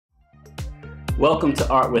Welcome to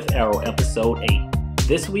Art with Arrow episode 8.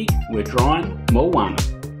 This week we're drawing Moana.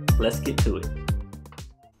 Let's get to it.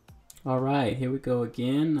 Alright, here we go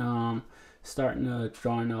again. Starting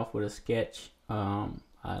drawing off with a sketch. I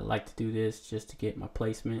like to do this just to get my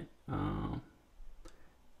placement.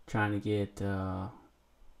 Trying to get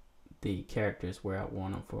the characters where I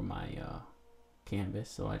want them for my canvas.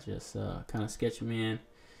 So I just kind of sketch them in.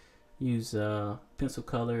 Use pencil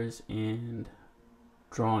colors and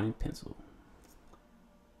drawing pencil.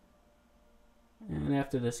 And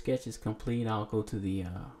after the sketch is complete, I'll go to the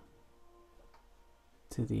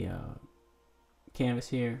canvas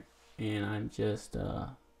here, and I'm just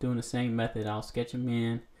doing the same method. I'll sketch them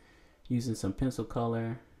in using some pencil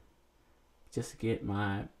color just to get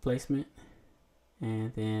my placement,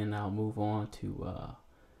 and then I'll move on to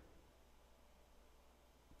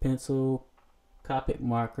pencil, Copic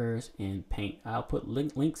markers, and paint. I'll put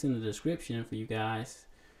links in the description for you guys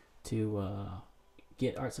to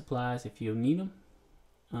get art supplies if you need them.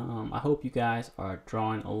 I hope you guys are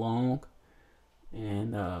drawing along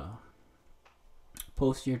and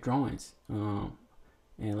post your drawings, and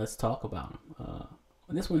let's talk about them.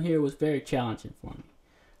 This one here was very challenging for me.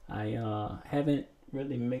 I haven't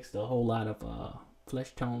really mixed a whole lot of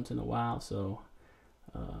flesh tones in a while, so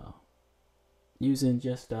using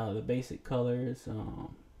just the basic colors,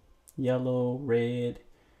 yellow, red,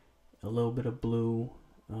 a little bit of blue,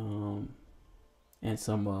 and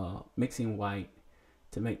some mixing white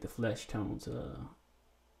to make the flesh tones.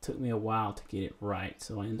 Took me a while to get it right,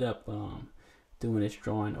 so I ended up doing this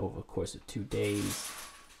drawing over the course of 2 days.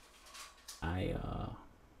 I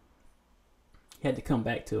had to come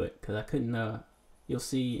back to it because I couldn't, you'll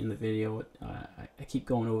see in the video, I keep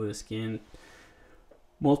going over the skin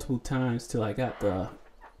multiple times till I got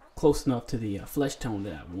close enough to the flesh tone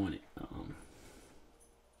that I wanted.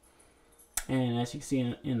 And as you can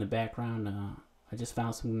see in the background, I just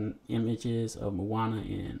found some images of Moana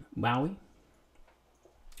and Maui,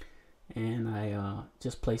 and I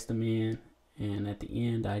just placed them in, and at the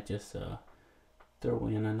end I just throw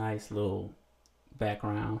in a nice little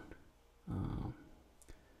background.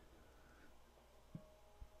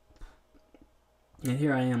 And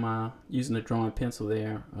here I am using the drawing pencil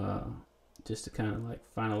there, just to kind of like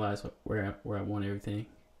finalize where I want everything.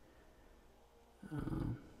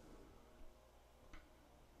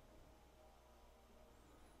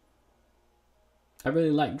 I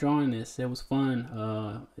really like drawing this. It was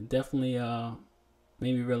fun. It definitely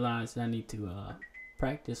made me realize that I need to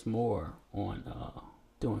practice more on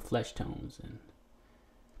doing flesh tones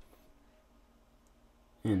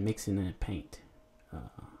and mixing in paint.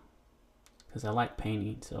 Because I like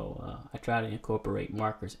painting, so I try to incorporate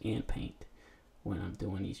markers and paint when I'm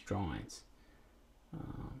doing these drawings.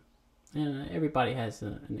 And everybody has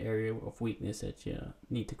an area of weakness that you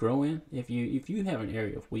need to grow in. If you have an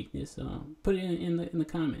area of weakness, put it in the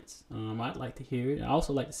comments. I'd like to hear it. I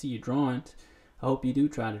also like to see your drawings. I hope you do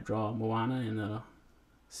try to draw Moana and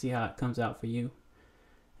see how it comes out for you.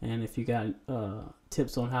 And if you got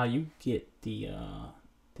tips on how you get the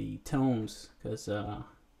tones, because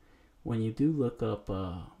when you do look up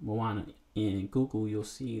Moana in Google, you'll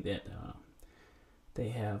see that they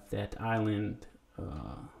have that island.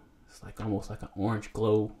 It's like almost like an orange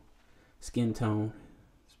glow skin tone.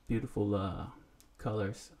 It's beautiful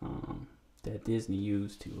colors that Disney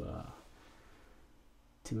used to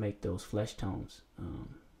make those flesh tones.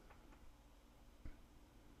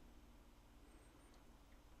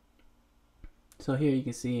 So here you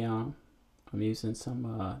can see I'm using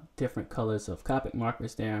some different colors of Copic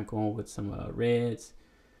markers there. I'm going with some reds,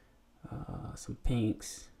 some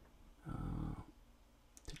pinks,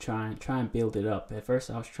 to try and build it up. At first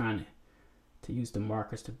I was trying to use the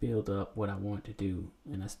markers to build up what I want to do,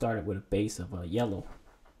 and I started with a base of yellow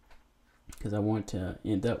because I want to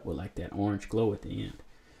end up with like that orange glow at the end,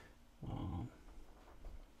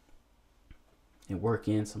 and work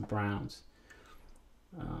in some browns.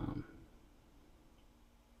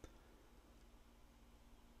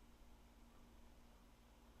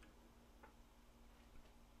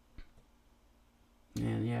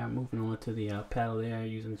 And yeah, moving on to the paddle there,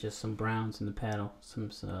 using just some browns in the paddle.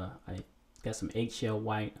 I got some eggshell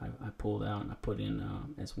white I pulled out and I put in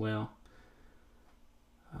as well.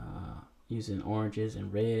 Using oranges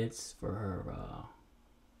and reds for her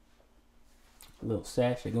little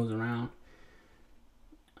sash that goes around,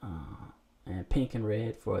 and pink and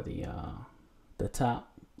red for the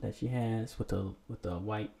top that she has with the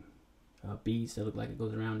white beads that look like it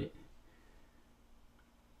goes around it.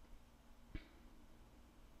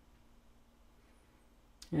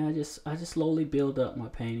 Yeah, I just slowly build up my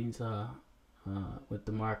paintings with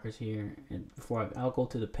the markers here, and before I'll go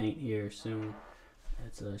to the paint here soon.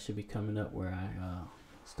 It should be coming up where I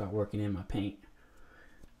start working in my paint,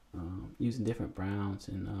 using different browns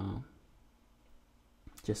and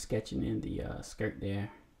just sketching in the skirt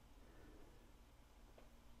there.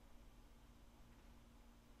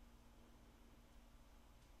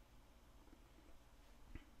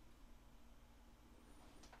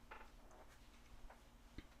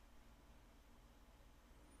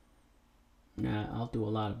 Now I'll do a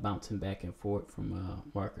lot of bouncing back and forth from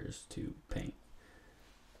markers to paint.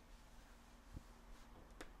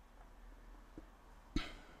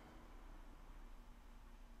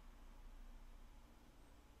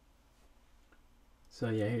 So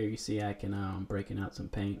yeah, here you see I can breaking out some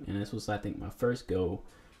paint, and this was, I think, my first go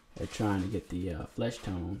at trying to get the flesh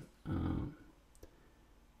tone.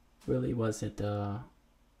 Really wasn't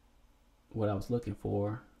what I was looking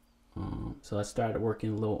for. So I started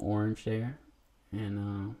working a little orange there,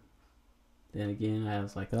 and then again I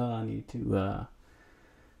was like, oh, I need to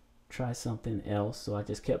try something else. So I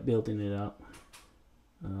just kept building it up,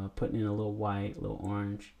 putting in a little white, a little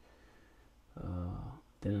orange.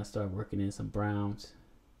 Then I started working in some browns,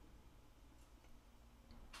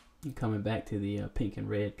 and coming back to the pink and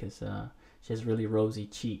red, because she has really rosy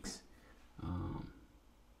cheeks.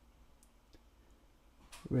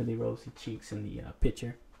 Really rosy cheeks in the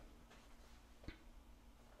picture.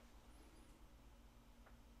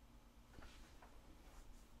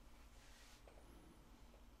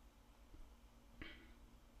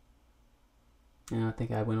 And I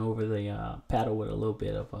think I went over the paddle with a little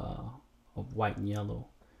bit of white and yellow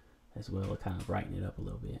as well to kind of brighten it up a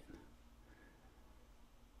little bit.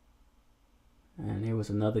 And here was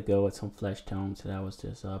another go at some flesh tones that I was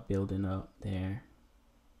just building up there.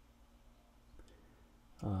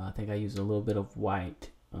 I think I used a little bit of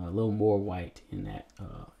white, a little more white in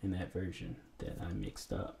that version that I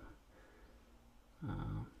mixed up.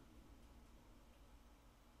 And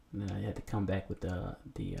then I had to come back with the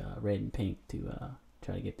red and pink to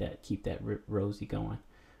try to get that, keep that rosy going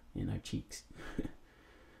in her cheeks,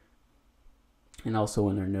 and also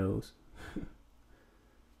in her nose.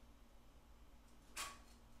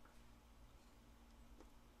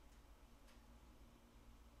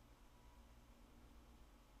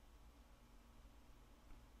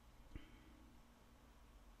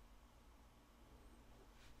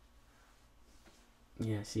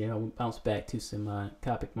 Yeah, see, I bounced back to some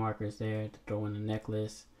Copic markers there to throw in the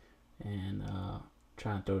necklace, and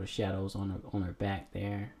trying to throw the shadows on her back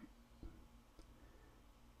there,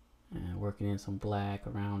 and working in some black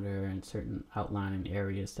around her and certain outlining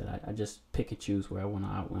areas that I just pick and choose where I want to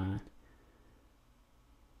outline.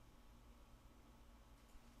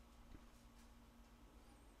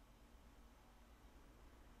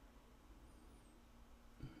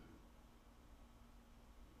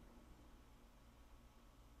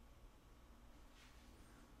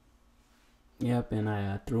 Yep, and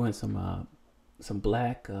I threw in some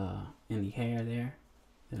black in the hair there,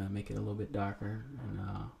 make it a little bit darker, and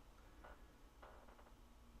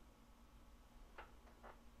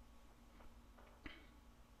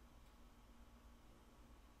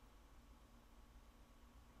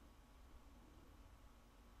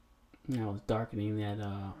I was darkening that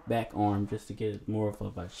back arm just to get it more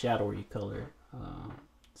of a shadowy color,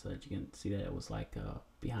 so that you can see that it was like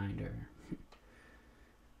behind her.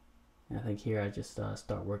 And I think here I just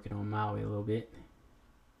start working on Maui a little bit.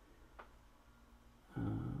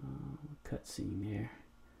 Cut scene there.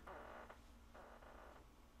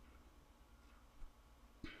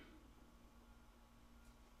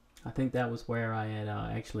 I think that was where I had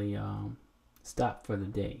actually stopped for the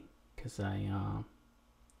day, because I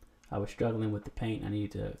was struggling with the paint. I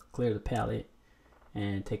needed to clear the palette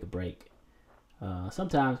and take a break.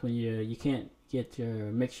 Sometimes when you can't get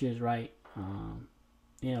your mixtures right,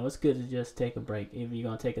 you know, it's good to just take a break. If you're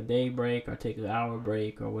gonna take a day break or take an hour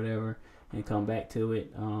break or whatever, and come back to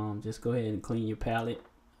it, just go ahead and clean your palette,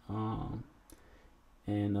 and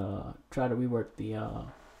try to rework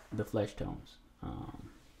the flesh tones.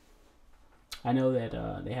 I know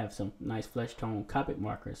that they have some nice flesh tone Copic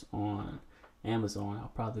markers on Amazon.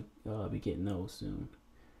 I'll probably be getting those soon,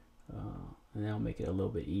 and that'll make it a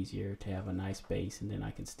little bit easier to have a nice base, and then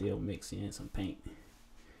I can still mix in some paint.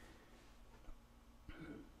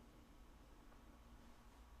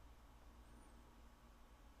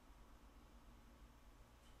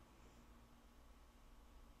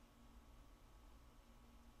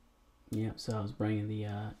 Yep, so I was bringing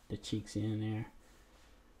the cheeks in there,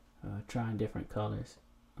 trying different colors.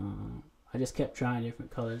 I just kept trying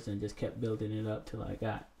different colors and just kept building it up till I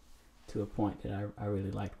got to a point that I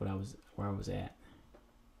really liked where I was at.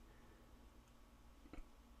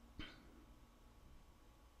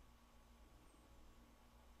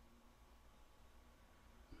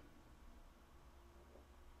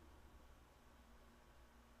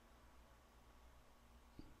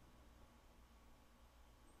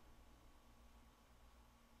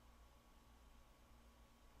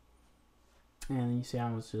 And you see I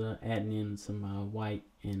was adding in some white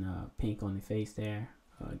and pink on the face there,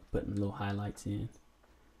 putting little highlights in.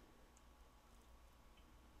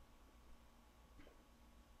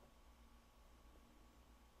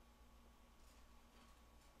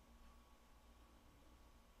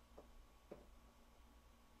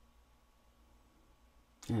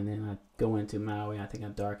 And then I go into Maui. I think I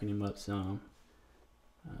darken him up some.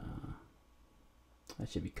 That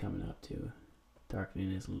should be coming up to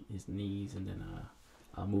darkening his knees, and then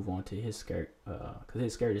I'll move on to his skirt, because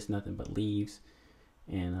his skirt is nothing but leaves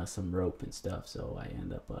and some rope and stuff. So I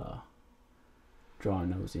end up drawing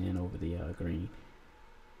those in over the green.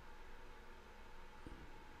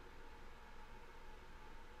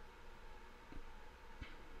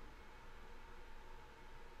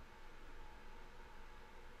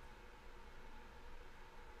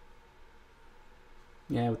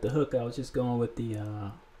 Yeah, with the hook, I was just going with the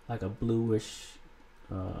like a bluish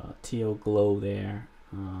teal glow there.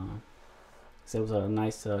 So it was a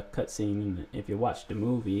nice cut scene. If you watch the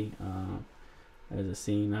movie, there's a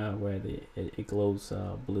scene where it glows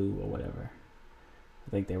blue or whatever. I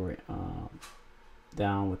think they were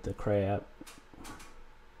down with the crab,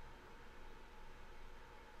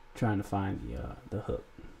 trying to find the hook.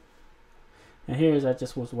 And here's I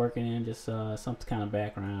just was working in just some kind of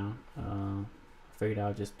background. Figured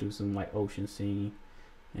I'll just do some like ocean scene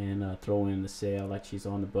and throw in the sail like she's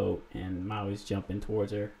on the boat and Maui's jumping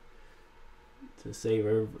towards her to save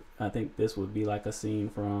her. I think this would be like a scene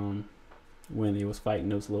from when he was fighting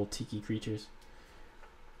those little tiki creatures.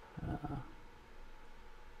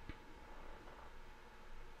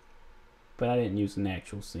 But I didn't use an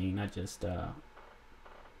actual scene. I just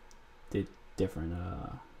did different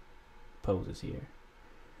poses here.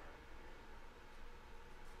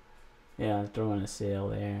 Yeah, throwing a sail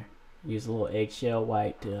there. Use a little eggshell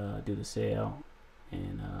white to do the sail,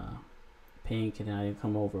 and pink, and then I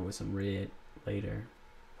come over with some red later.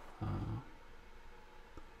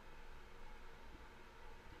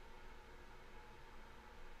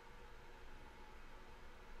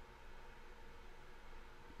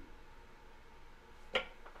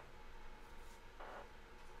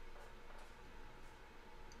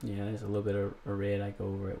 Yeah, there's a little bit of red. I go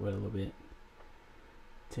over it with a little bit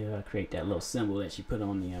to create that little symbol that she put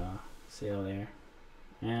on the sail there.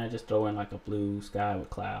 And I just throw in like a blue sky with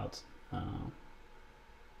clouds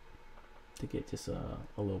to get just a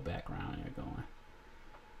little background there going.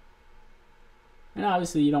 And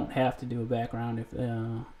obviously you don't have to do a background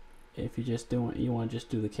if you're just doing, you want to just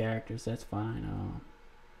do the characters, that's fine.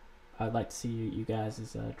 I'd like to see you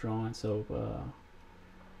guys' drawing, so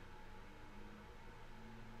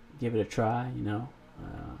give it a try, you know.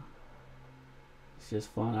 It's just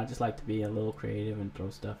fun. I just like to be a little creative and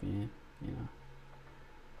throw stuff in, you know.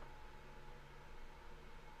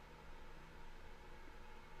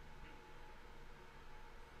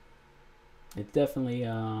 It definitely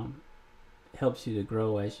helps you to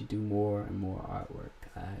grow as you do more and more artwork.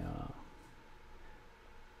 I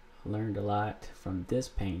learned a lot from this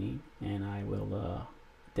painting, and I will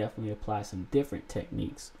definitely apply some different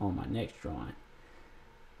techniques on my next drawing,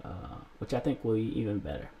 which I think will be even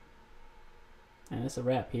better. And it's a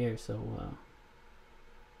wrap here, so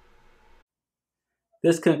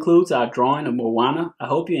this concludes our drawing of Moana. I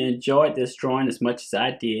hope you enjoyed this drawing as much as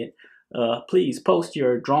I did. Please post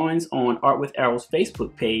your drawings on Art with Arrows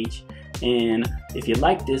Facebook page, and if you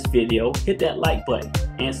like this video, hit that like button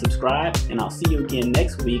and subscribe, and I'll see you again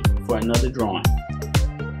next week for another drawing.